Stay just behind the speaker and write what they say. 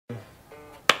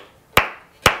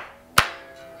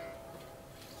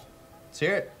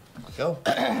hear it. Go.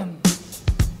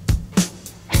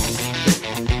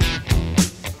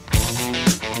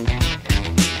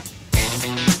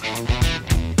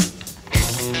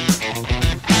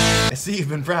 I see you've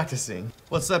been practicing.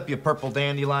 What's up, you purple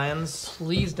dandelions?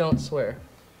 Please don't swear.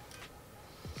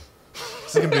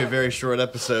 This is gonna be a very short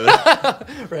episode.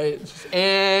 Right.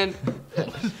 And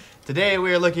Today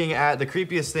we are looking at the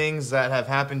creepiest things that have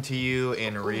happened to you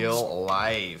in real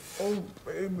life. oh,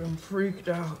 babe, I'm freaked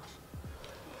out.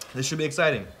 This should be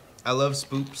exciting. I love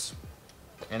spooks,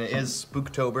 and it is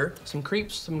Spooktober. Some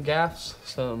creeps, some gaffs,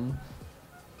 some.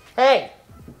 Hey!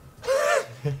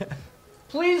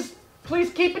 Please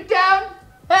keep it down.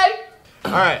 Hey!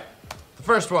 All right, the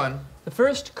first one. The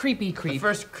first creepy The creep.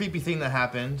 first creepy thing that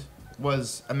happened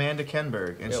was Amanda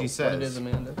Kenberg, and she says, What it is,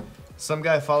 Amanda? some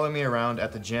guy followed me around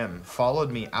at the gym,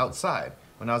 followed me outside.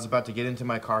 When I was about to get into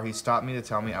my car, he stopped me to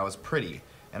tell me I was pretty.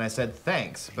 And I said,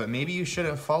 thanks, but maybe you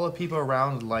shouldn't follow people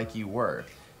around like you were.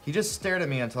 He just stared at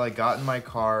me until I got in my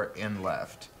car and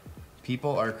left.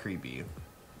 People are creepy.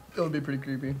 That would be pretty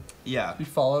creepy. Yeah. Be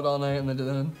followed all night and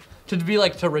then to be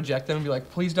like to reject them and be like,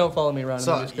 please don't follow me around. And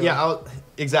So then just go, yeah,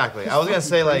 exactly. I was gonna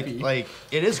say creepy. like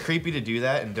it is creepy to do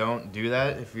that, and don't do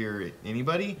that if you're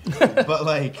anybody. But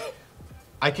like,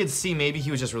 I could see maybe he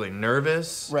was just really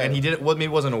nervous, Right. and he didn't. Well, maybe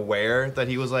wasn't aware that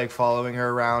he was like following her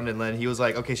around, and then he was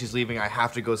like, okay, she's leaving. I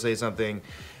have to go say something.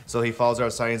 So he follows her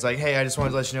outside. And he's like, hey, I just wanted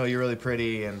to let you know you're really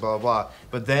pretty, and blah blah blah.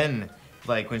 But then,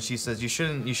 like when she says you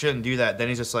shouldn't do that, then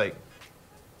he's just like,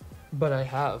 but I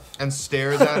have. and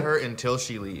stares at her until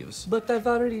she leaves. But I've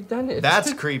already done it.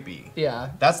 That's creepy.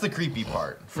 Yeah. That's the creepy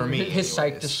part for me. His psyche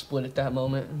anyways. just split at that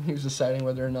moment. He was deciding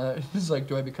whether or not he's like,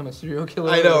 do I become a serial killer?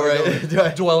 I know, or right? Do I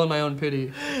dwell in my own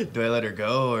pity? Do I let her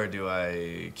go or do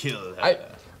I kill her?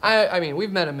 I mean,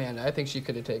 we've met Amanda. I think she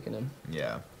could have taken him.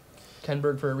 Yeah.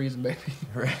 Kenberg for a reason, baby.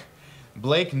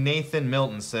 Blake Nathan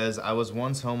Milton says, I was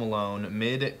once home alone,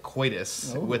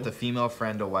 mid-coitus, Oh. with a female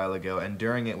friend a while ago, and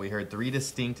during it we heard 3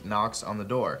 distinct knocks on the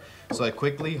door. So I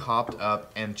quickly hopped up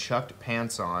and chucked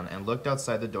pants on and looked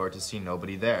outside the door to see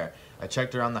nobody there. I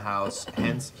checked around the house,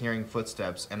 hence hearing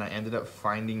footsteps, and I ended up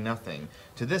finding nothing.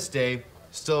 To this day,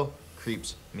 still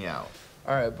creeps me out.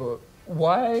 All right, but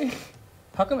why?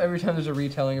 How come every time there's a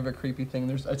retelling of a creepy thing,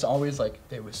 it's always like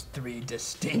there was 3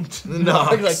 distinct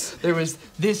Knocks. like there was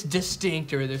this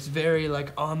distinct or this very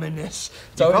like ominous.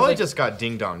 It's You always probably like, just got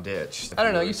ding dong ditched. I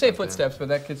don't know. You say Something. footsteps, but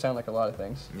that could sound like a lot of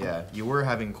things. Yeah, you were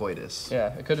having coitus.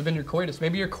 Yeah, it could have been your coitus.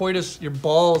 Maybe your coitus, your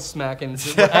balls smacking,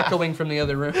 were echoing from the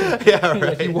other room. Yeah, Like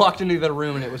right. you walked into the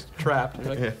room and it was trapped. And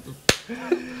you're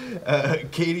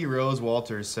like, Katie Rose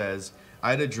Walters says, I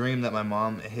had a dream that my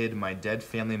mom hid my dead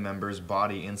family member's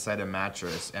body inside a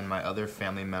mattress and my other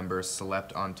family members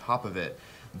slept on top of it.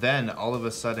 Then, all of a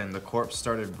sudden, the corpse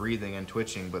started breathing and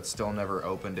twitching but still never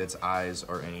opened its eyes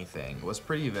or anything. It was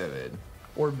pretty vivid.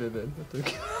 or vivid.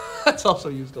 That's also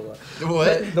used a lot.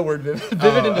 What? The word vivid.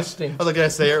 Vivid and distinct. I was like, did I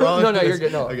say it wrong? No, you're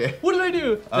good. No. Okay. What did I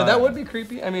do? That would be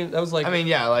creepy. I mean, that was like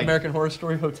yeah, like American Horror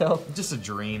Story Hotel. just a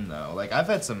dream though. Like I've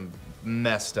had some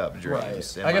messed up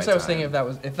dreams. Right. I guess I was thinking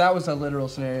if that was a literal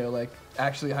scenario, like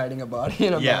actually hiding a body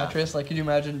in a mattress. Like, could you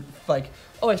imagine, like,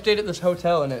 oh, I stayed at this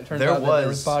hotel and it turned out that there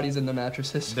was bodies in the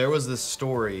mattresses. There was this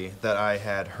story that I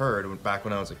had heard back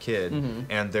when I was a kid,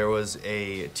 and there was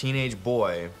a teenage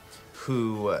boy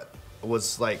who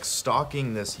was like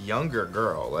stalking this younger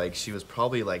girl. Like she was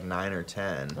probably like 9 or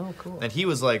 10. Oh, cool. And he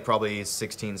was like probably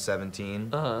 16, 17.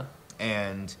 Uh-huh.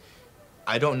 And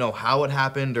I don't know how it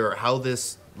happened or how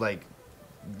this like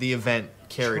the event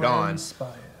carried on,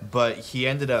 Transpired. but he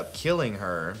ended up killing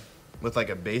her with like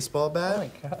a baseball bat. Oh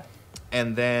my god.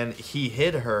 And then he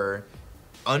hid her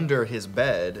under his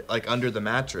bed, like under the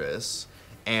mattress,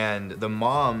 and the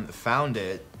mom found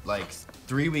it like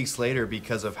 3 weeks later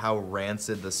because of how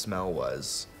rancid the smell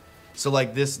was. So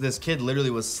like this kid literally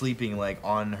was sleeping like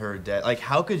on her dead. Like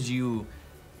how could you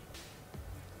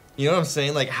know what I'm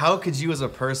saying? Like how could you as a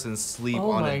person sleep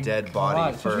on a dead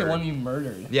body especially for one you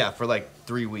murdered. Yeah, for like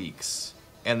 3 weeks.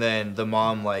 And then the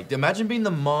mom, like, imagine being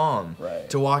the mom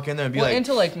to walk in there and be like, and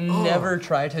to like never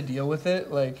try to deal with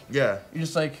it, like, yeah, you're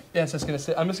just like, yeah, it's just gonna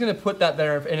sit. I'm just gonna put that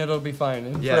there and it'll be fine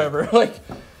and forever. Like,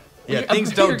 yeah,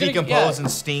 things don't decompose and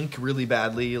stink really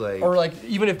badly, like, or like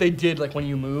even if they did, like when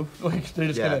you move, like they're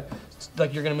just gonna,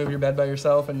 like you're gonna move your bed by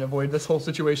yourself and avoid this whole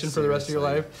situation for the rest of your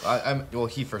life. Well,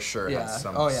 he for sure has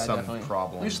some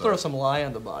problem. You just throw some lye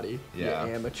on the body. Yeah,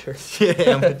 you amateur. Yeah,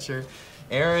 amateur.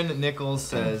 Aaron Nichols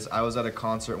says, I was at a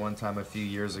concert one time a few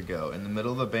years ago. In the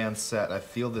middle of a band set, I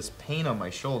feel this pain on my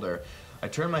shoulder. I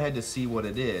turn my head to see what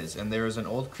it is, and there is an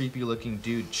old creepy looking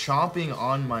dude chomping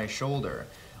on my shoulder.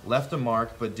 Left a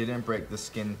mark, but didn't break the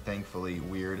skin, thankfully.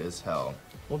 Weird as hell.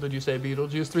 Well, did you say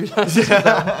Beetlejuice 3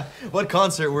 times? What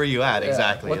concert were you at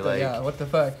exactly? What the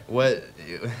fuck? What?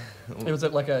 It was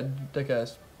at like a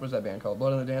what's that band called?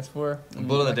 Blood on the Dance Floor.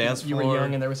 Blood on the Dance Floor. You were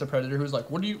young, and there was a predator who was like,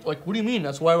 "What do you mean?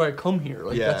 That's why I come here.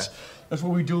 Like that's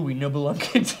what we do. We nibble on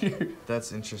kids here."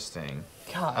 That's interesting.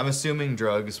 God. I'm assuming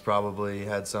drugs probably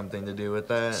had something to do with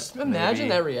that. Just imagine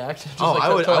that reaction. Just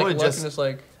I would just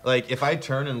like if I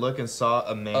turned and looked and saw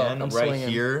a man right swinging.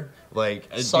 Here, like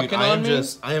Sucking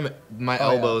dude, my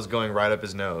elbows going right up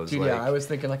his nose. Dude, like, I was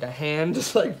thinking like a hand,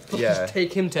 just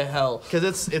take him to hell.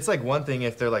 Because it's like one thing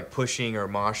if they're like pushing or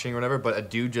moshing or whatever, but a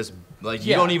dude just like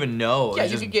you don't even know,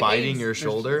 he's just biting your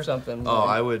shoulder. Or something.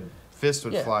 Fist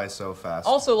would fly so fast.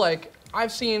 Also, like,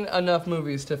 I've seen enough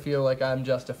movies to feel like I'm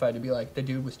justified to be like, the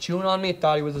dude was chewing on me,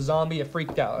 thought he was a zombie, I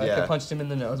freaked out. I punched him in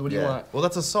the nose. What do you want? Well,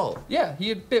 that's assault. Yeah, he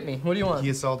had bit me. What do you want? He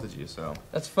assaulted you, so.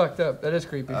 That's fucked up. That is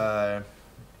creepy.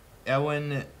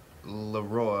 Elwin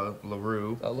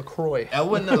LaRue. LaCroix.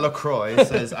 Elwin LaCroix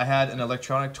says, I had an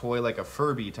electronic toy like a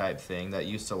Furby type thing that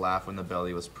used to laugh when the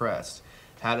belly was pressed.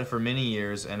 Had it for many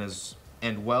years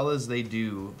and well as they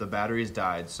do, the batteries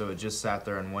died, so it just sat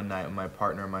there, and one night when my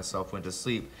partner and myself went to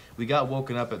sleep, we got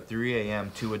woken up at 3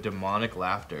 a.m. to a demonic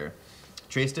laughter.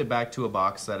 Traced it back to a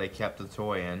box that I kept the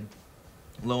toy in.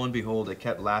 Lo and behold, it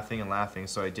kept laughing and laughing,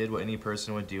 so I did what any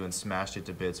person would do and smashed it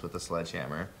to bits with a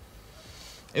sledgehammer.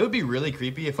 It would be really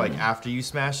creepy if, like, after you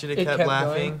smashed it kept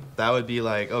laughing. Going. That would be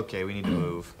like, okay, we need to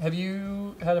move. Have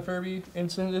you had a Furby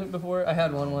incident before? I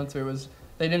had one once where it was...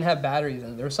 They didn't have batteries in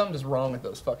them. There was something just wrong with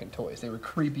those fucking toys. They were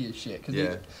creepy as shit. Cause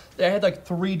they had like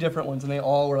 3 different ones, and they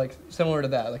all were like similar to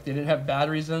that. Like they didn't have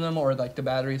batteries in them, or like the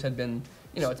batteries had been,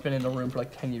 it's been in the room for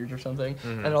like 10 years or something.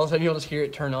 Mm-hmm. And all of a sudden you'll just hear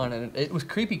it turn on, and it was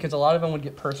creepy because a lot of them would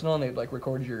get personal, and they'd like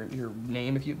record your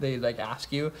name if they like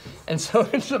ask you. And so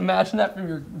just imagine that from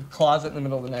your closet in the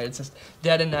middle of the night. It's just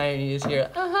dead at night, and you just hear,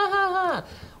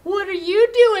 what are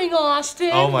you doing,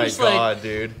 Austin? Oh my God,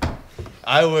 dude.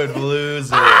 I would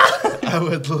lose it. I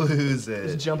would lose it.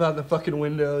 Just jump out the fucking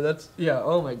window.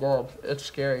 Oh my God. It's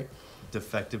scary.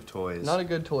 Defective toys. Not a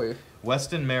good toy.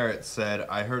 Weston Merritt said,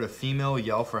 I heard a female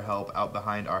yell for help out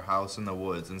behind our house in the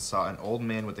woods and saw an old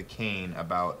man with a cane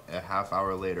about a half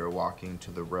hour later walking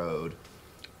to the road.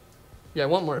 Yeah, I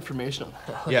want more information on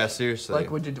that. Yeah, seriously.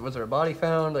 Like, was there a body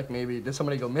found? Like, maybe, did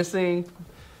somebody go missing?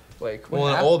 Like, well,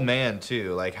 an old man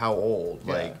too. Like, how old?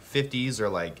 Yeah. Like 50s or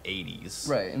like 80s?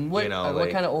 Right. And what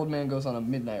kind of old man goes on a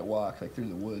midnight walk like through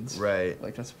the woods? Right.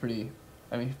 Like that's pretty.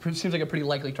 I mean, it seems like a pretty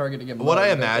likely target to get. What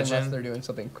I imagine, unless they're doing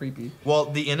something creepy. Well,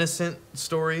 the innocent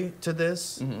story to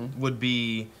this would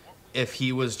be if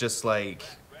he was just like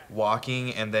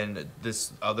walking, and then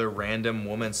this other random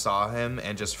woman saw him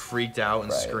and just freaked out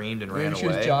and screamed and ran away. She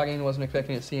was jogging, wasn't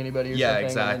expecting to see anybody. Or something,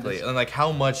 exactly. And like,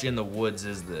 how much in the woods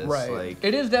is this? Right. Like,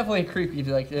 it is definitely creepy,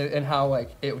 and how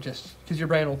like it would just because your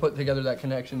brain will put together that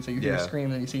connection. So you hear a scream,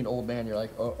 and then you see an old man, you're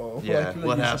like, Yeah. Like,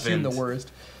 what you happened? Assume the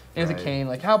worst. And it's a cane.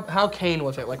 Like how cane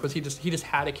was it? Like was he just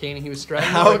had a cane and he was stretching?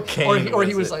 How like, cane? Or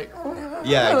he was like.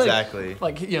 Yeah, exactly.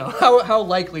 Like how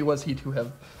likely was he to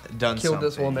have killed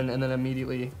this woman and then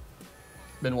immediately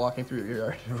been walking through your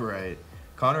yard? Right.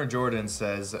 Connor Jordan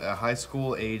says, a high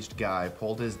school aged guy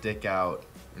pulled his dick out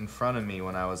in front of me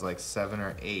when I was like 7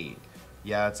 or 8.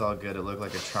 Yeah, it's all good. It looked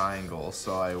like a triangle,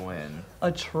 so I win.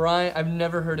 I've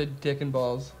never heard of dick and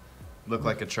balls. Look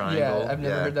like a triangle? Yeah, I've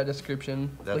never heard that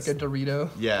description. Like a Dorito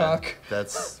cock.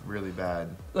 That's really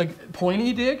bad. Like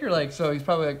pointy dick, or like, so he's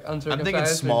probably like uncircumcised? I'm thinking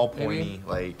small pointy,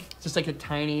 like. Just like a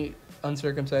tiny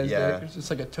uncircumcised dick. It's just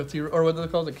like a Tootsie, or what do they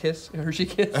call it? A kiss? A Hershey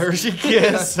kiss? A Hershey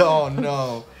kiss? Oh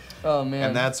no. Oh man.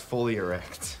 And that's fully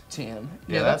erect. Damn.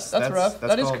 Yeah, that's rough.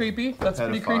 That is creepy. That's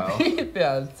pretty creepy.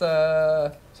 Yeah, it's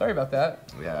sorry about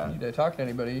that. Yeah. You need to talk to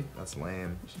anybody. That's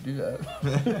lame. You should do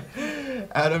that.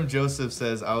 Adam Joseph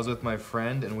says, I was with my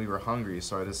friend and we were hungry,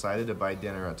 so I decided to buy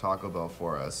dinner at Taco Bell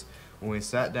for us. When we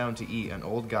sat down to eat, an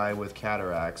old guy with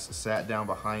cataracts sat down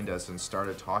behind us and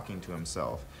started talking to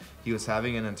himself. He was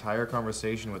having an entire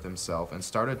conversation with himself and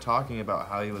started talking about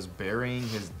how he was burying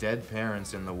his dead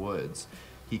parents in the woods.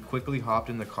 We quickly hopped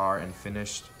in the car and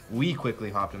finished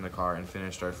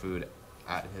our food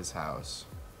at his house.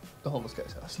 The homeless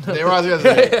guy's house.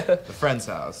 The friend's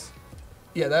house.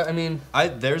 Yeah, that, I mean, a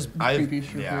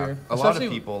lot of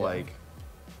people like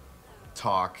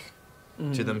talk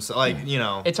to themselves, like,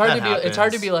 it's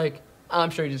hard to be like, I'm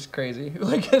sure he's just crazy.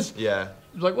 Like,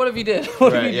 like, what if he did?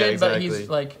 What if he did? Exactly. But he's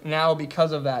like, now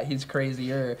because of that, he's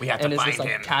crazier. We have to find him. And it's just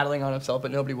like tattling on himself,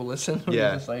 but nobody will listen.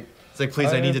 Yeah. Just like, it's like,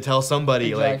 please, I need to tell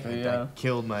somebody. Exactly, I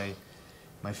killed my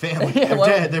My family, they're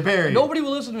dead, they're buried. Nobody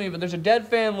will listen to me, but there's a dead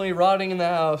family rotting in the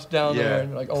house down there.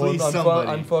 And like, oh,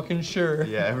 I'm fucking sure.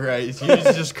 Yeah, right. He's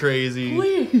just crazy.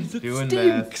 Please, it doing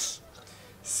stinks. Math.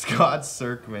 Scott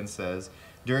Serkman says,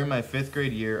 during my 5th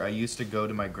grade year, I used to go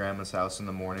to my grandma's house in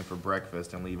the morning for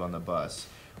breakfast and leave on the bus.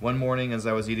 One morning, as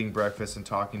I was eating breakfast and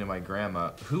talking to my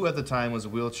grandma, who at the time was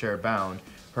wheelchair bound,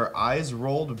 her eyes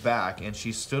rolled back and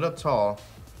she stood up tall,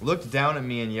 looked down at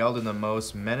me and yelled in the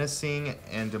most menacing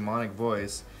and demonic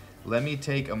voice, "Let me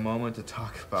take a moment to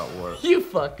talk about work." You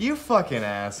fucking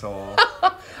asshole.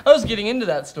 I was getting into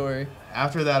that story.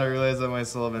 After that, I realized that my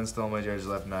soul had been stolen by George's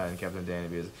left nut and Captain Danny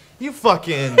Beers. You got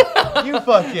me.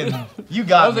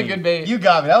 That was a good bait. You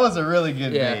got me. That was a really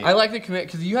good bait. I like the commit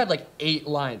because you had like 8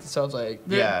 lines. So I was like,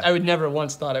 yeah. I would never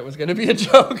once thought it was gonna be a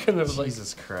joke. And it was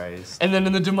Jesus Christ. And then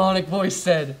in the demonic voice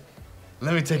said,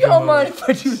 "Let me take a moment. You don't mind if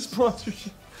I do the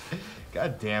sponsorship?"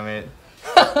 God damn it.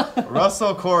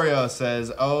 Russell Corio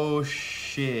says, "Oh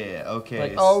shit." Okay.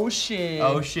 Like, oh shit.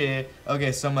 Oh shit.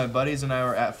 Okay, so my buddies and I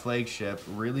were at Flagship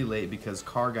really late because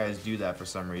car guys do that for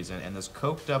some reason, and this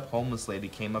coked up homeless lady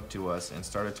came up to us and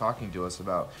started talking to us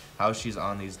about how she's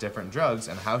on these different drugs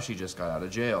and how she just got out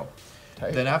of jail.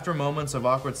 Tight. Then after moments of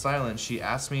awkward silence, she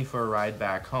asked me for a ride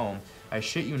back home. I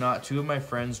shit you not, 2 of my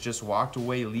friends just walked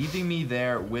away, leaving me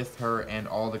there with her and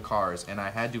all the cars, and I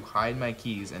had to hide my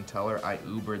keys and tell her I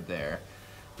Ubered there.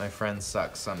 My friends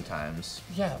suck sometimes.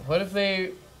 Yeah, what if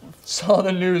they saw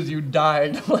the news you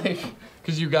died, like,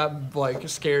 because you got, like,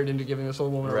 scared into giving this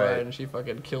old woman a ride and she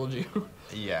fucking killed you?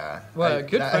 Yeah. Well,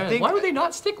 good friend. Why would they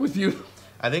not stick with you?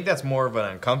 I think that's more of an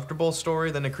uncomfortable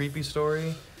story than a creepy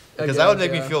story. Because that would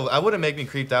make me feel, I wouldn't make me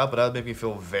creeped out, but that would make me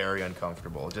feel very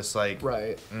uncomfortable. Just like, no,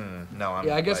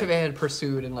 I'm I guess like, if I had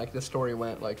pursued and like the story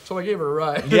went like, so I gave her a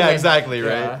ride. Yeah, exactly,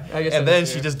 right. Yeah, I guess and then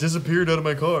she just disappeared out of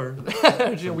my car.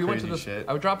 We went to this,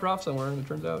 I dropped her off somewhere and it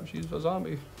turns out she's a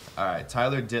zombie. All right,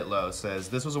 Tyler Ditlow says,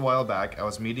 this was a while back. I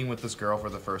was meeting with this girl for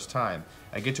the first time.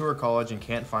 I get to her college and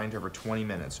can't find her for 20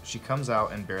 minutes. She comes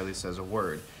out and barely says a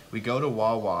word. We go to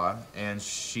Wawa and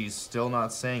she's still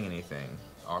not saying anything.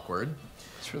 Awkward.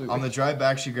 Really on the drive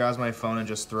back, she grabs my phone and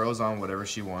just throws on whatever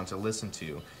she wants to listen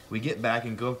to. We get back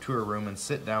and go up to her room and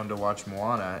sit down to watch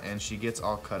Moana, and she gets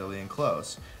all cuddly and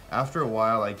close. After a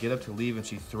while, I get up to leave, and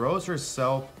she throws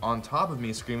herself on top of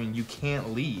me, screaming, "You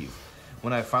can't leave."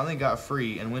 When I finally got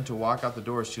free and went to walk out the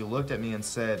door, she looked at me and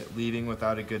said, "Leaving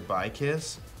without a goodbye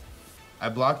kiss?" I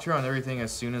blocked her on everything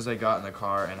as soon as I got in the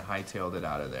car and hightailed it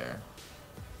out of there.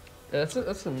 That's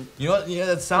some. You know what? Yeah,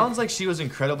 that sounds like she was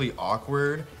incredibly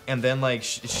awkward, and then like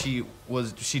she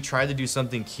tried to do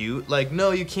something cute, like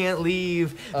no, you can't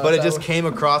leave, but it just came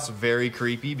across very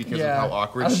creepy because of how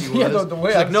awkward she was. Yeah, the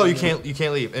way she's like, no, you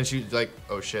can't leave, and she's like,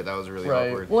 oh shit, that was really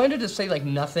awkward. Well, I ended to say like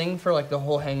nothing for like the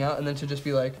whole hangout, and then to just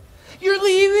be like, "You're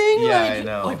leaving?" Yeah, like, I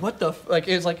know. Like, what the like,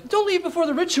 it's like, don't leave before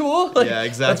the ritual. Like, yeah,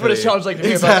 exactly. That's what it sounds like to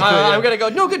me. Exactly, like, I'm gonna go,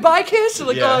 no goodbye kiss?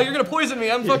 Like, oh, you're gonna poison me.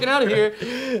 I'm fucking out of here.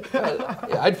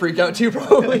 Yeah, I'd freak out too,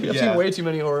 probably. I've seen way too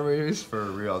many horror movies. For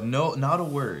real. No, not a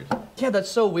word. Yeah, that's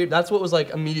so weird. That's what was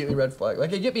like immediately red flag.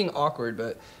 Like, I get being awkward,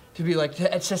 but to be like,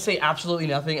 to say absolutely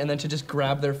nothing and then to just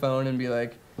grab their phone and be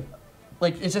like,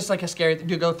 it's just like a scary thing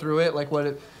to go through it. Like, I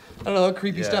don't know,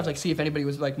 creepy stuff. Like, see if anybody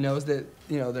was like, knows that,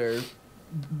 you know, they're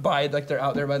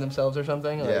out there by themselves or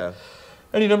something. Like,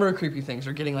 any number of creepy things,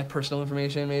 or getting like personal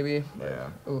information maybe. Yeah.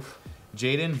 Oof.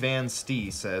 Jaden Van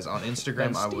Stee says, on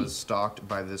Instagram I was stalked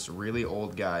by this really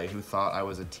old guy who thought I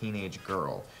was a teenage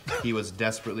girl. He was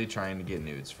desperately trying to get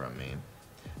nudes from me.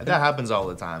 That happens all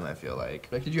the time, I feel like.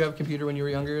 Like, did you have a computer when you were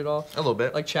younger at all? A little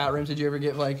bit. Like chat rooms, did you ever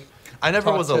get like... I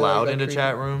never was allowed into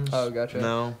chat rooms. Oh, gotcha.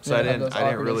 No, so I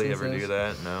didn't really ever do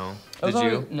that, no. Did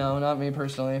you? No, not me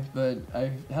personally, but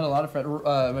I had a lot of friends.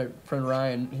 My friend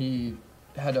Ryan, he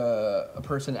had a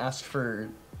person ask for...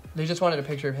 They just wanted a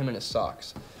picture of him in his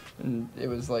socks. And it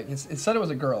was like, it said it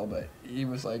was a girl, but he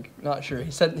was like, not sure.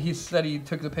 He said he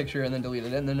took the picture and then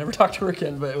deleted it and then never talked to her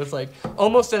again, but it was like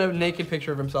almost in a naked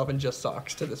picture of himself in just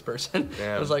socks to this person.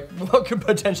 Damn. It was like, what could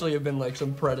potentially have been like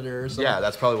some predator or something. Yeah,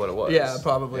 that's probably what it was. Yeah,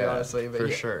 probably, honestly. But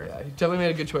for sure. Yeah, he definitely made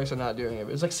a good choice on not doing it. But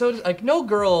it was like, so, like, no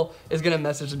girl is going to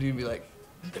message a dude and be like,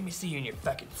 let me see you in your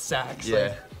fucking socks. Yeah.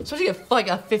 Like, especially like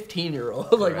a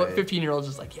 15-year-old. Like, what 15-year-old's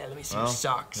just like, yeah, let me see your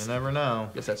socks. You never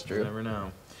know. Guess that's true. You never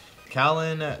know.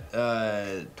 Callan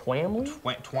Twamley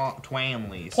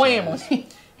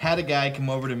had a guy come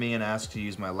over to me and ask to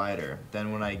use my lighter.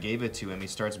 Then when I gave it to him, he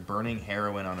starts burning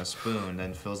heroin on a spoon,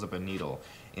 then fills up a needle.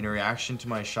 In reaction to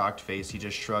my shocked face, he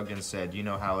just shrugged and said, "You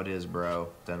know how it is, bro,"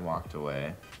 then walked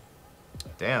away.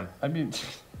 Damn. I mean...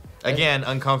 Again,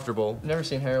 uncomfortable. Never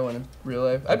seen heroin in real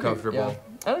life. Uncomfortable.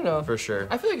 I don't know. For sure.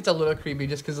 I feel like it's a little creepy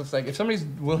just because it's like if somebody's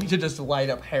willing to just light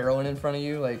up heroin in front of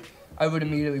you, like I would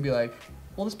immediately be like,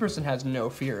 well, this person has no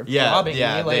fear of robbing me.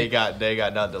 Like, they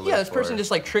got nothing to live for. Yeah, this person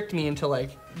just like tricked me into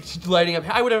like lighting up.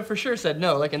 I would have for sure said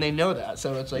no, like, and they know that,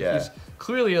 so it's like he's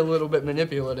clearly a little bit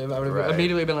manipulative. I would have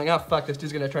immediately been like, oh fuck, this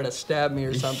dude's gonna try to stab me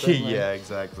or something. Like, yeah,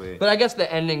 exactly. But I guess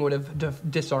the ending would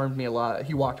have disarmed me a lot.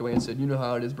 He walked away and said, "You know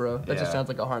how it is, bro." That just sounds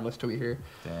like a harmless tweet here.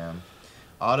 Damn.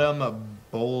 Autumn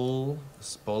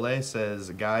Spole says,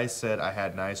 guy said I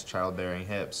had nice childbearing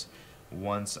hips.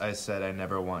 Once I said I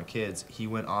never want kids, he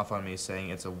went off on me saying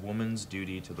it's a woman's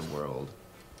duty to the world.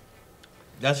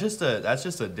 That's just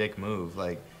a dick move.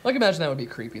 Like imagine that would be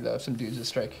creepy though. If some dude's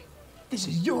just like, this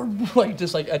is your like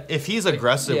just like a, if he's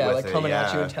aggressive with like it, coming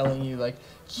at you and telling you like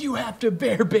you have to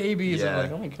bear babies. Yeah. I'm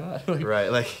like, oh my god. Like,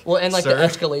 right. Like well, and like sir? the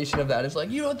escalation of that is like,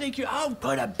 you don't think I'll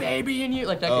put a baby in you?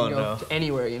 Like that can go to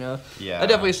anywhere, you know. Yeah. That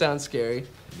definitely sounds scary.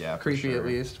 Yeah. Creepy for sure. At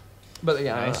least. But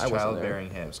yeah, nice I wasn't childbearing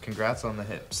hips. Congrats on the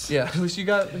hips. Yeah, at least you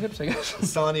got the hips, I guess.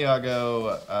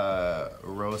 Santiago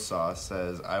Rosa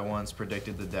says, I once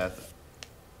predicted the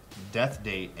death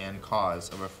date and cause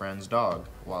of a friend's dog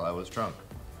while I was drunk.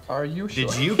 Are you sure?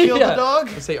 Did you kill the dog?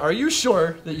 I say, are you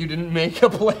sure that you didn't make a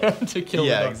plan to kill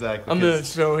the dog? Yeah, exactly. I'm gonna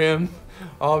show him.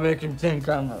 I'll make him think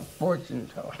I'm a fortune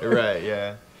teller. Right.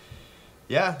 Yeah.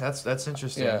 Yeah, that's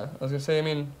interesting. Yeah, I was gonna say. I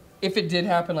mean, if it did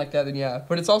happen like that, then yeah.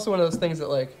 But it's also one of those things that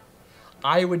like,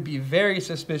 I would be very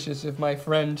suspicious if my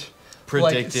friend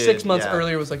predicted like 6 months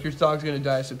earlier was like, your dog's gonna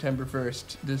die September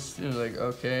 1st. This, you know, like,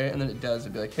 okay, and then it does.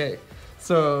 It'd be like, hey,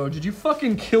 so did you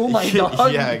fucking kill my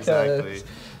dog? Yeah, exactly.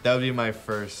 That would be my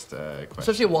first question.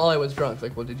 Especially while I was drunk.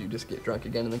 Like, well, did you just get drunk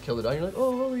again and then kill the dog? You're like,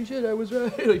 oh, holy shit, I was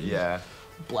right. Like, yeah.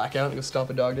 Blackout and go stomp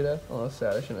a dog to death. Oh, that's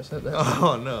sad. I shouldn't have said that.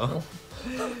 Oh, no.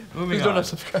 Moving Please on. Don't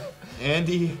unsubscribe.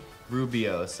 Andy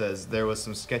Rubio says, there was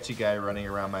some sketchy guy running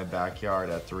around my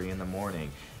backyard at 3 in the morning.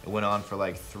 It went on for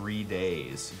like 3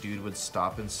 days. Dude would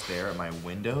stop and stare at my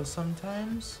window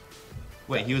sometimes.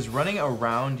 Wait, he was running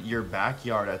around your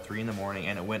backyard at 3 in the morning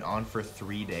and it went on for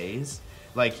 3 days?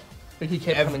 Like he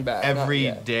kept coming back.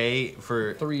 Every day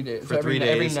for 3 days. For 3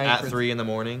 days at 3 in the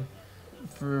morning?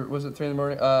 Was it 3 in the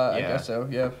morning? I guess so,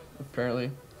 yeah,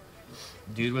 apparently.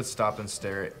 Dude would stop and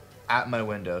stare at my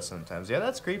window sometimes. Yeah,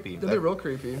 that's creepy. That'd be real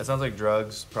creepy. That sounds like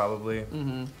drugs, probably.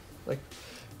 Mm-hmm. Like,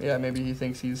 yeah, maybe he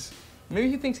thinks he's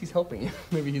helping you.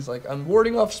 Maybe he's like, I'm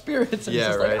warding off spirits. And he's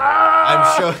just like,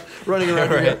 ah! I'm sure. Running around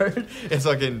your yard. It's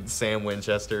fucking Sam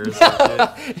Winchester or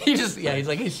something. He's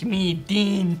like, it's me,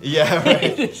 Dean. Yeah,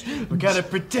 right. We gotta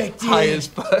protect you. High as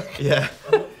fuck. Yeah.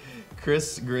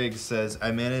 Chris Griggs says,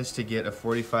 I managed to get a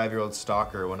 45-year-old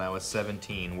stalker when I was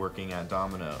 17 working at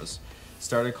Domino's.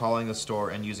 Started calling the store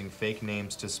and using fake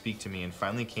names to speak to me and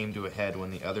finally came to a head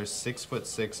when the other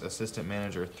 6'6" assistant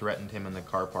manager threatened him in the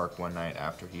car park one night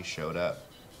after he showed up.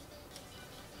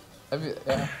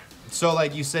 Yeah. So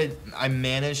like you said, I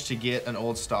managed to get an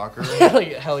old stalker.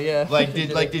 Like, hell yeah. Like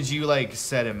did you like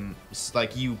set him,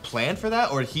 like you planned for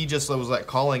that, or he just was like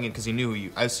calling it because he knew who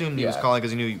you? I assumed he was calling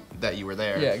because he knew that you were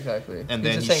there. Yeah, exactly. And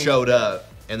then he showed up,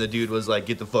 and the dude was like,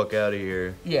 "Get the fuck out of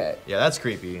here." Yeah. Yeah, that's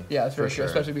creepy. Yeah, for sure.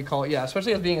 Especially be calling. Yeah,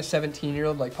 especially as being a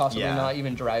 17-year-old, like possibly not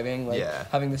even driving, like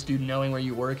having this dude knowing where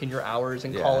you work and your hours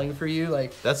and calling for you,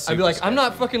 like that's. I'd be like, I'm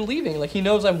not fucking leaving. Like he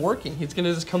knows I'm working. He's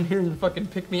gonna just come here and fucking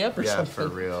pick me up or something. Yeah,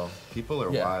 for real. People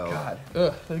are wild. God.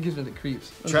 Ugh, that gives me the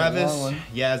creeps. Travis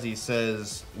Yazzie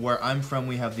says, where I'm from,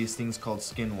 we have these things called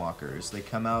skinwalkers. They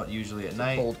come out usually at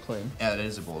night. A bold claim. Yeah, it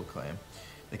is a bold claim.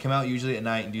 They come out usually at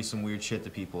night and do some weird shit to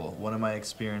people. One of my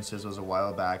experiences was a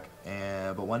while back,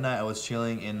 but one night I was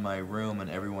chilling in my room and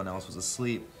everyone else was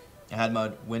asleep. I had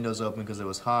my windows open because it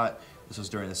was hot. This was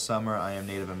during the summer. I am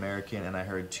Native American, and I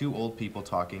heard 2 old people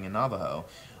talking in Navajo.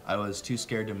 I was too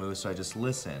scared to move, so I just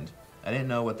listened. I didn't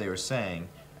know what they were saying.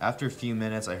 After a few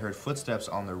minutes, I heard footsteps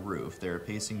on the roof. They were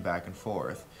pacing back and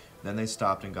forth. Then they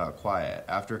stopped and got quiet.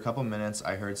 After a couple minutes,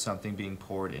 I heard something being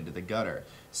poured into the gutter.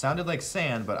 Sounded like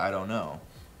sand, but I don't know.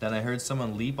 Then I heard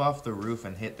someone leap off the roof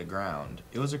and hit the ground.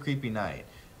 It was a creepy night.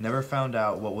 Never found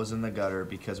out what was in the gutter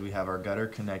because we have our gutter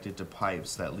connected to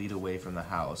pipes that lead away from the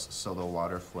house, so the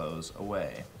water flows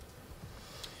away.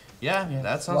 Yeah,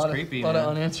 that sounds creepy, man. A lot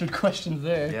of unanswered questions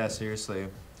there. Yeah, seriously.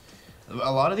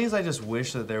 A lot of these, I just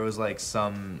wish that there was like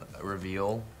some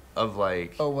reveal of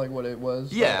like. Oh, like what it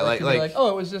was. Yeah, like oh,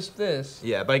 it was just this.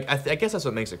 Yeah, but I guess that's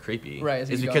what makes it creepy. Right,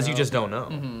 is because you just don't know.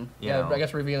 Mm-hmm. Yeah, but I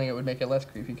guess revealing it would make it less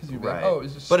creepy because you'd be like, oh, it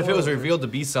was just. But if it was revealed to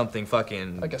be something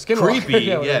fucking like a skinwalker, creepy,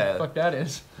 what the fuck that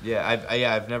is. Yeah,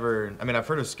 I've never. I mean, I've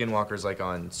heard of skinwalkers like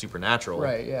on Supernatural.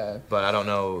 Right. Yeah. But I don't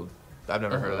know. I've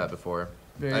never heard of that before.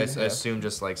 I assume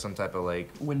just like some type of like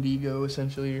Wendigo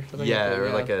essentially or something. Yeah, like that, or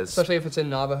like a especially if it's in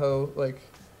Navajo like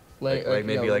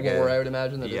maybe like lore, I would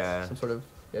imagine that it's some sort of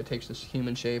it takes this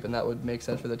human shape, and that would make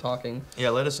sense for the talking. Yeah,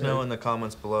 let us know in the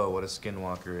comments below what a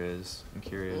skinwalker is. I'm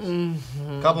curious.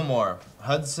 Couple more.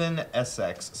 Hudson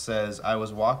SX says, I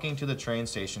was walking to the train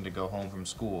station to go home from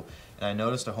school, and I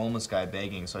noticed a homeless guy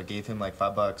begging, so I gave him like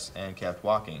 $5 and kept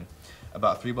walking.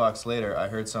 About 3 blocks later, I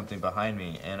heard something behind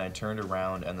me, and I turned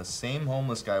around, and the same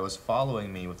homeless guy was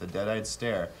following me with a dead-eyed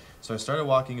stare, so I started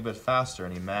walking a bit faster,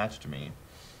 and he matched me.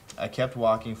 I kept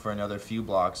walking for another few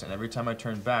blocks, and every time I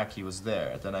turned back, he was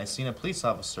there. Then I seen a police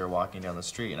officer walking down the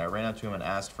street, and I ran up to him and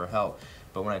asked for help.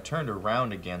 But when I turned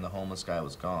around again, the homeless guy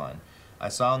was gone. I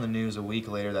saw on the news a week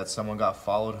later that someone got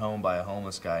followed home by a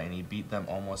homeless guy, and he beat them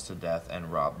almost to death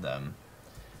and robbed them.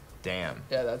 Damn.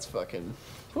 Yeah, that's fucking...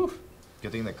 Whew.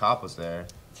 Good thing the cop was there.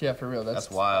 Yeah, for real.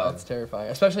 That's wild. That's terrifying.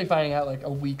 Especially finding out like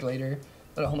a week later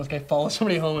that a homeless guy followed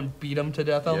somebody home and beat them to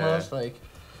death almost. Like...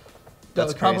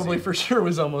 That probably for sure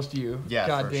was almost you. Yeah,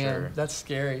 God for damn, sure. That's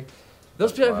scary.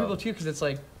 Those type of people too, because it's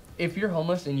like, if you're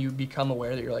homeless and you become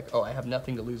aware that you're like, oh, I have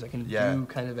nothing to lose, I can do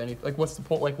kind of anything. Like, what's the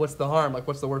point? Like, what's the harm? Like,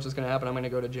 what's the worst that's gonna happen? I'm gonna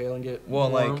go to jail and get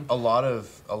warm. Like a lot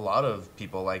of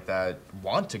people like that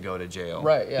want to go to jail,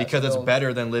 right? Yeah, because it's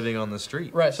better than living on the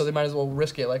street. Right. So they might as well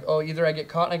risk it. Like, oh, either I get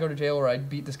caught and I go to jail, or I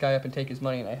beat this guy up and take his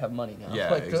money and I have money now. Yeah,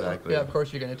 like, exactly. Yeah, of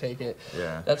course you're gonna take it.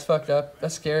 Yeah. That's fucked up.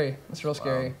 That's scary. That's real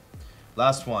scary.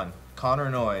 Last one.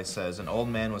 Connor Noy says, an old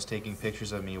man was taking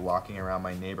pictures of me walking around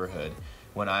my neighborhood.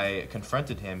 When I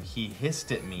confronted him, he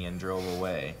hissed at me and drove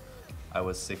away. I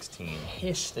was 16.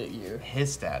 Hissed at you?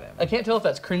 Hissed at him. I can't tell if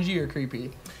that's cringy or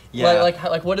creepy. Yeah.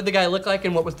 Like what did the guy look like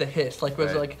and what was the hiss? Like,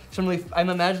 was it like some really,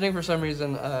 I'm imagining for some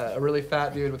reason a really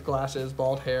fat dude with glasses,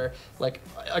 bald hair, like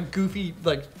a goofy,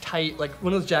 like tight, like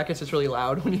one of those jackets that's really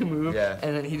loud when you move. Yeah.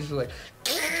 And then he just was like,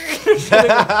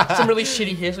 some really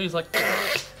shitty hiss. So he's like,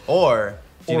 or...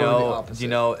 Do you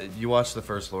know, you watched the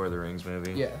first Lord of the Rings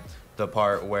movie? Yeah. The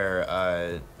part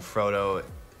where Frodo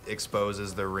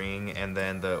exposes the ring and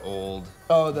then the old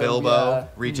Bilbo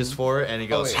reaches for it and he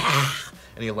goes,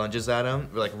 and he lunges at him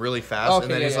like really fast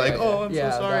and then he's like, oh, I'm so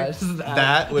sorry.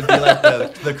 That would be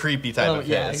like the creepy type of hiss.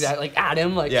 Yeah, exactly. Like at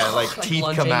him, like, like teeth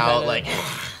come out, like.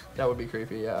 That would be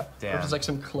creepy, yeah. Damn. Or just like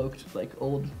some cloaked, like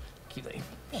old, like,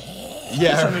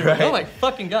 yeah, right. Oh my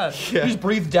fucking god! Yeah. You just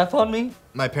breathe death on me.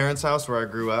 My parents' house, where I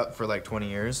grew up for like 20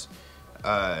 years,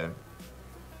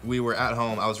 we were at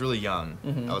home. I was really young.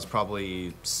 I was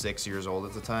probably 6 years old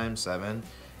at the time, 7,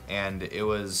 and it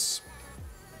was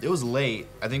late.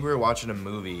 I think we were watching a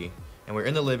movie, and we were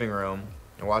in the living room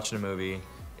and watching a movie.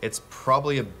 It's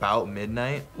probably about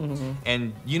midnight,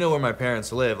 and you know where my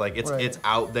parents live. Like it's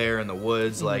out there in the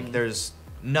woods. Like there's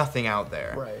nothing out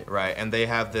there, right? And they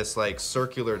have this like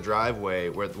circular driveway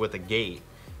with a gate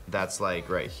that's like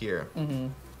right here.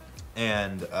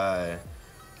 And I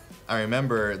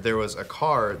remember there was a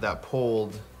car that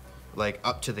pulled like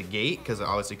up to the gate because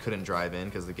obviously couldn't drive in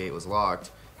because the gate was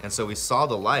locked. And so we saw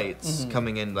the lights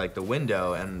coming in like the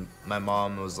window, and my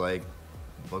mom was like,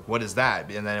 "Look, what is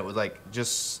that?" And then it was like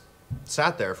just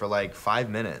sat there for like 5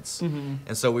 minutes.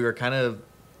 And so we were kind of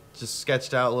just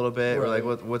sketched out a little bit. We're like,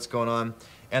 what's going on?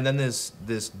 And then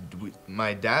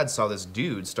my dad saw this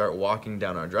dude start walking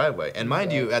down our driveway. And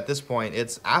mind you, at this point,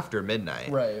 it's after midnight.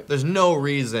 Right. There's no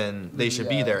reason they should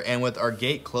be there. And with our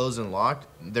gate closed and locked,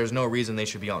 there's no reason they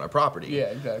should be on our property. Yeah,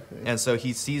 exactly. And so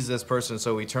he sees this person,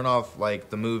 so we turn off like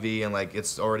the movie, and like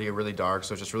it's already really dark,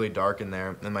 so it's just really dark in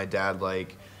there. And my dad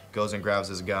like goes and grabs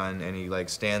his gun, and he like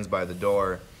stands by the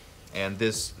door. And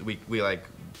we like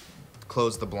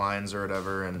close the blinds or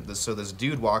whatever, and so this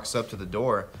dude walks up to the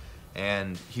door,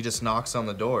 and he just knocks on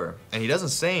the door, and he doesn't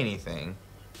say anything.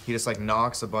 He just like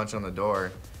knocks a bunch on the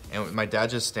door, and my dad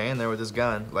just standing there with his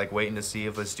gun, like waiting to see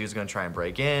if this dude's gonna try and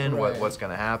break in, what's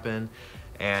gonna happen.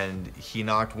 And he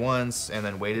knocked once, and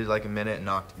then waited like a minute and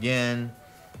knocked again,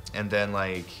 and then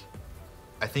like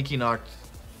I think he knocked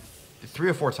 3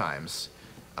 or 4 times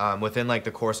within like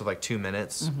the course of like 2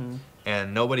 minutes,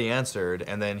 and nobody answered.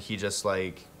 And then he just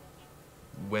like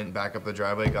went back up the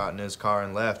driveway, got in his car,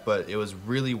 and left. But it was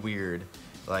really weird,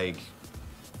 like,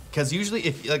 because usually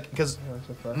because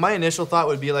my initial thought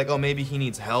would be like, oh, maybe he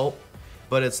needs help,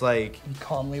 but it's like he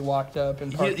calmly walked up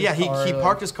and parked he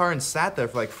parked his car and sat there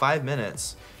for like 5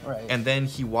 minutes, and then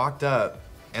he walked up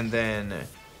and then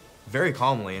very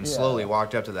calmly and slowly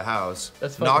walked up to the house,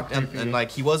 knocked and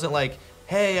like he wasn't like,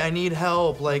 hey, I need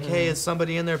help, like hey, is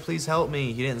somebody in there, please help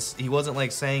me. He wasn't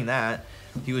like saying that.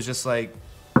 He was just like,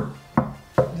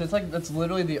 it's like that's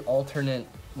literally the alternate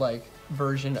like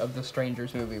version of the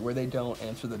Strangers movie where they don't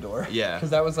answer the door. Yeah.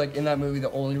 Because that was like in that movie,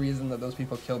 the only reason that those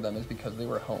people killed them is because they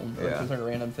were home. Or Yeah. it was a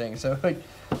random thing. So like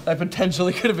that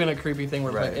potentially could have been a creepy thing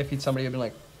where Right. like, if somebody had been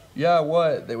like, yeah,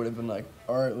 what? They would have been like,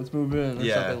 all right, let's move in or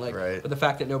Yeah, something like. right. But the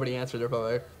fact that nobody answered, they're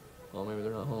probably like, well, maybe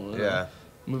they're not home. Yeah.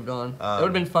 Moved on. That would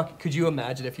have been fucking. Could you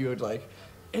imagine if you had like,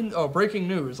 breaking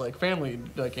news, like family,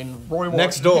 like in Roy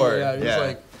Next door. Yeah, it Yeah. was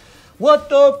like, what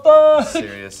the fuck?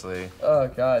 Seriously. Oh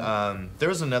god. There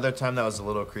was another time that was a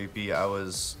little creepy. I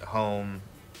was home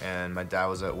and my dad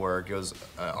was at work. It was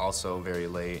also very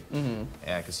late,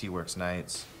 because he works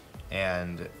nights.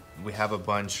 And we have a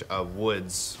bunch of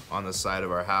woods on the side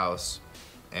of our house,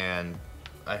 and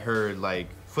I heard like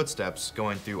footsteps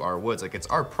going through our woods. Like it's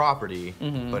our property,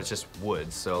 but it's just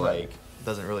woods. So like it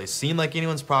doesn't really seem like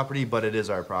anyone's property, but it is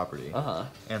our property.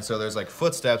 And so there's like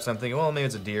footsteps. I'm thinking, well, maybe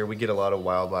it's a deer. We get a lot of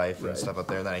wildlife and stuff up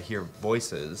there. And then I hear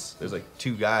voices. There's like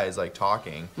two guys like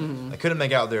talking. I couldn't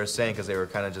make out what they were saying because they were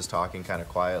kind of just talking kind of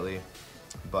quietly.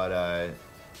 But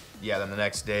yeah, then the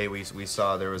next day we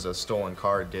saw there was a stolen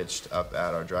car ditched up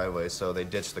at our driveway. So they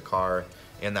ditched the car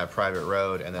in that private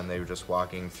road, and then they were just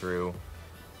walking through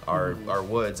our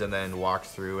woods, and then walked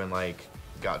through and like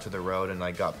got to the road and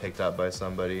like got picked up by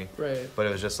somebody. Right. But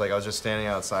it was just like I was just standing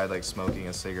outside like smoking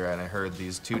a cigarette, and I heard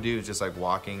these two dudes just like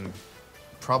walking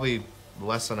probably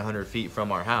less than 100 feet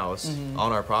from our house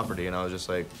on our property, and I was just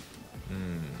like,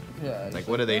 Yeah. like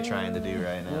what are they trying to do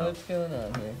right now? What's going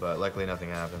on here? But luckily nothing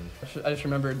happened. I just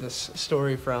remembered this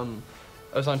story from,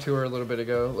 I was on tour a little bit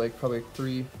ago, like probably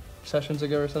 3 sessions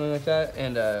ago or something like that,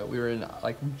 and we were in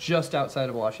like just outside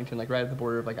of Washington, like right at the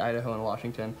border of like Idaho and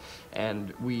Washington,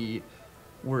 and we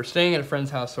were staying at a friend's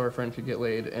house so our friend could get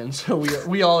laid, and so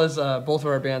we all as both of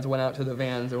our bands went out to the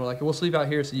vans and we're like, we'll sleep out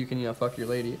here so you can fuck your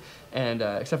lady, and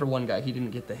except for one guy, he didn't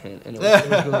get the hint, and it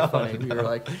was really funny. We were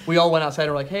like, we all went outside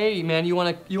and we're like, hey man, you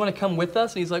wanna come with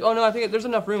us? And he's like, oh no, I think there's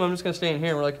enough room, I'm just gonna stay in here.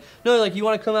 And we're like, no, like you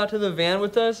wanna come out to the van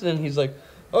with us? And he's like,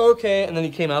 oh, okay. And then he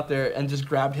came out there and just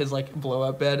grabbed his like blow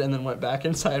up bed and then went back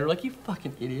inside. We're like, you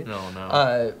fucking idiot.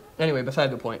 No. Anyway,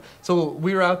 beside the point. So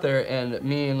we were out there, and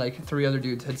me and like 3 other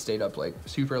dudes had stayed up like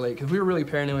super late because we were really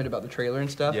paranoid about the trailer and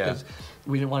stuff, because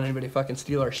we didn't want anybody to fucking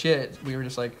steal our shit. We were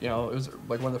just like, it was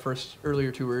like one of the first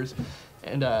earlier tours,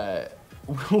 and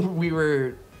we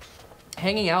were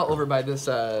hanging out over by this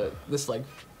like,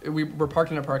 we were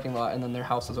parked in a parking lot, and then their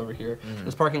house was over here.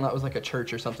 This parking lot was like a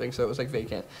church or something, so it was like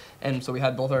vacant. And so we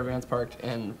had both our vans parked,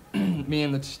 and me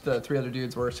and the 3 other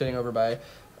dudes were sitting over by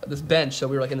this bench, so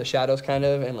we were like in the shadows kind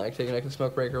of, and like taking like a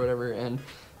smoke break or whatever. And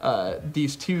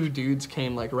these 2 dudes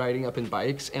came like riding up in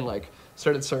bikes and like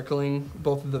started circling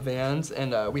both of the vans,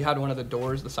 and we had one of the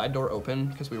doors, the side door, open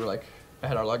because we were like, I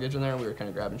had our luggage in there and we were kind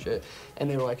of grabbing shit, and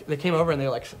they were like, they came over and they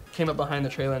like came up behind the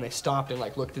trailer and they stopped and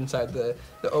like looked inside the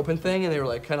open thing, and they were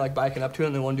like kind of like biking up to it,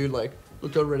 and then one dude like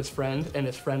looked over at his friend, and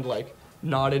his friend like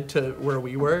nodded to where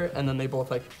we were, and then they both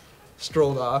like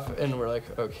strolled off, and we're like,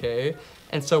 okay.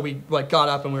 And so we like got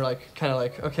up and we were like kind of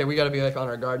like, okay, we got to be like on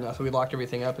our guard now. So we locked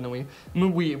everything up, and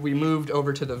then we moved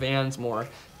over to the vans more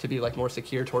to be like more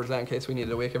secure towards that in case we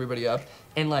needed to wake everybody up.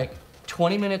 And like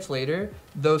 20 minutes later,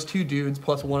 those 2 dudes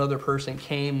plus one other person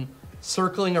came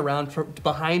circling around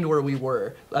behind where we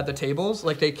were at the tables.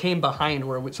 Like they came behind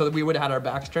so that we would have had our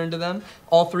backs turned to them.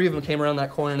 All 3 of them came around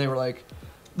that corner, and they were like,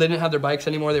 they didn't have their bikes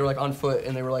anymore. They were like on foot,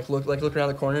 and they were like looking around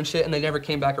the corner and shit. And they never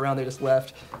came back around. They just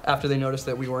left after they noticed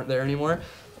that we weren't there anymore.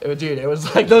 It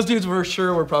was like those dudes were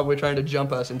probably trying to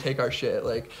jump us and take our shit.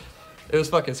 Like it was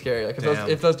fucking scary. Like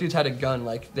if those dudes had a gun,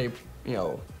 like they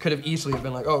could have easily have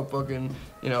been like, oh fucking,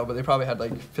 but they probably had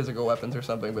like physical weapons or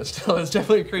something. But still, it's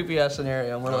definitely a creepy ass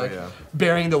scenario. And we're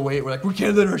bearing the weight. We're like, we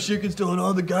can't let our shit get stolen.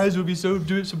 All the guys would be so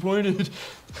disappointed.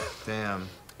 Damn.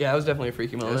 Yeah, it was definitely a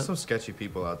freaky moment. There's some sketchy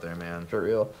people out there, man. For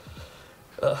real.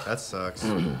 That sucks.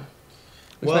 At least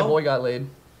my boy got laid.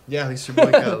 Yeah, at least your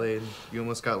boy got laid. You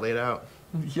almost got laid out.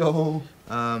 Yo.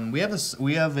 We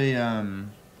have a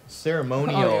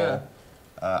ceremonial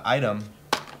item.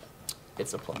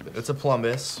 It's a plumbus. It's a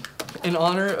plumbus. In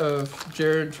honor of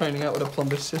Jared finding out what a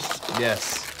plumbus is.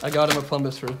 Yes. I got him a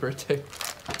plumbus for his birthday.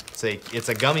 It's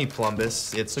a gummy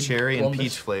plumbus. It's cherry and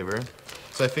peach flavor.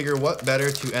 So I figure what better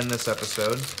to end this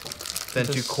episode than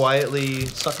to quietly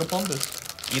suck a plumbus.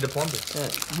 Eat a plumbus. Yeah.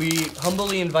 We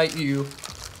cordially invite you,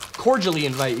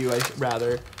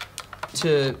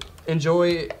 to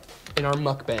enjoy in our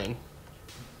mukbang.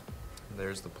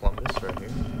 There's the plumbus right here.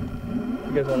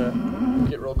 You guys want to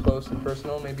get real close and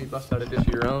personal? Maybe bust out a dish of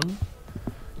your own?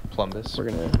 Plumbus. We're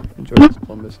going to enjoy this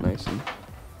plumbus nice and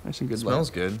good. It smells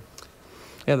good.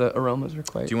 Yeah, the aromas are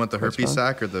quite. Do you want the herpes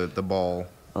sack or the ball?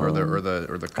 or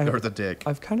the dick?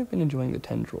 I've kind of been enjoying the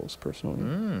tendrils personally.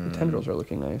 The tendrils are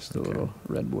looking nice. The little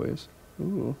red boys.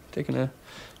 Ooh, taking a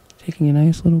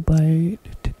nice little bite.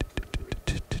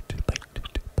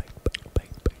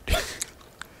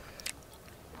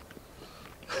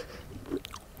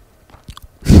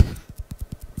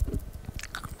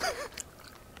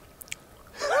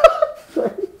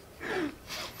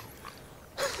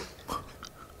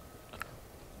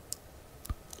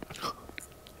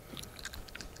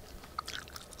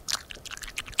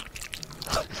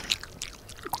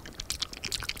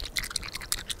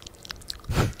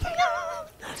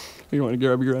 You want to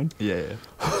grab your gun? Yeah.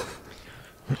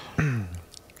 I'm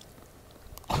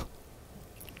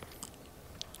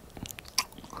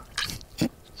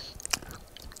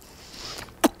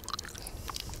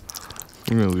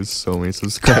gonna lose so many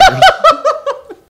subscribers.